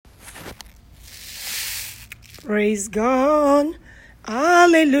Praise God.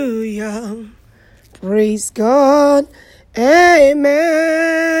 Hallelujah. Praise God.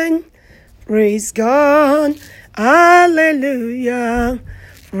 Amen. Praise God. Hallelujah.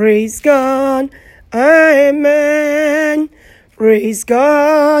 Praise God. Amen. Praise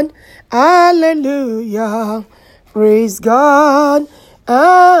God. Hallelujah. Praise God.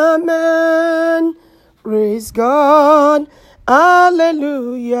 Amen. Praise God.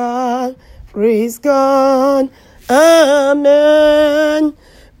 Hallelujah. Praise God. Amen.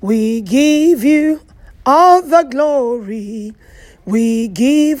 We give you all the glory. We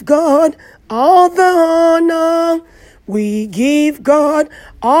give God all the honor. We give God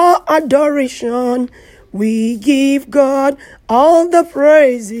all adoration. We give God all the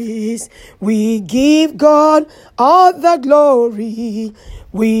praises. We give God all the glory.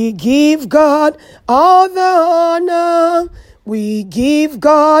 We give God all the honor. We give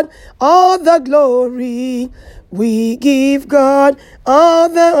God all the glory. We give God all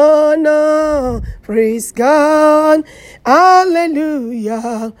the honor. Praise God.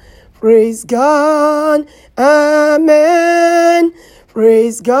 Hallelujah. Praise God. Amen.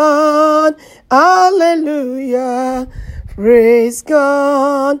 Praise God. Hallelujah. Praise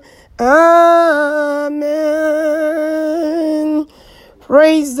God. Amen.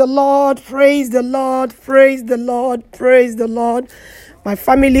 Praise the Lord, praise the Lord, praise the Lord, praise the Lord. My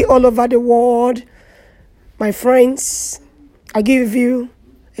family all over the world, my friends, I give you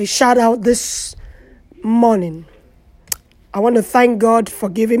a shout out this morning. I want to thank God for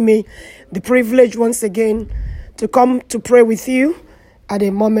giving me the privilege once again to come to pray with you at a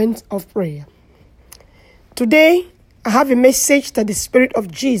moment of prayer. Today, I have a message that the Spirit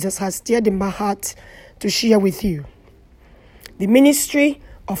of Jesus has stirred in my heart to share with you. The ministry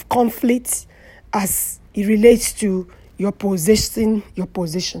of conflict as it relates to your possessing your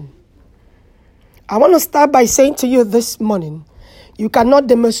position. I want to start by saying to you this morning, you cannot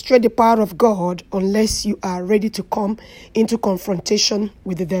demonstrate the power of God unless you are ready to come into confrontation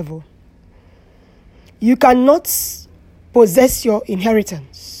with the devil. You cannot possess your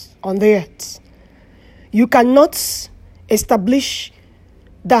inheritance on the earth. You cannot establish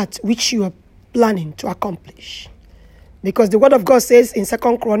that which you are planning to accomplish. Because the word of God says in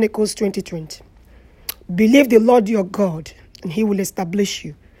 2 Chronicles 20:20, believe the Lord your God and he will establish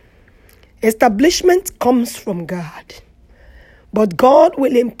you. Establishment comes from God. But God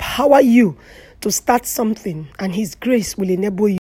will empower you to start something and his grace will enable you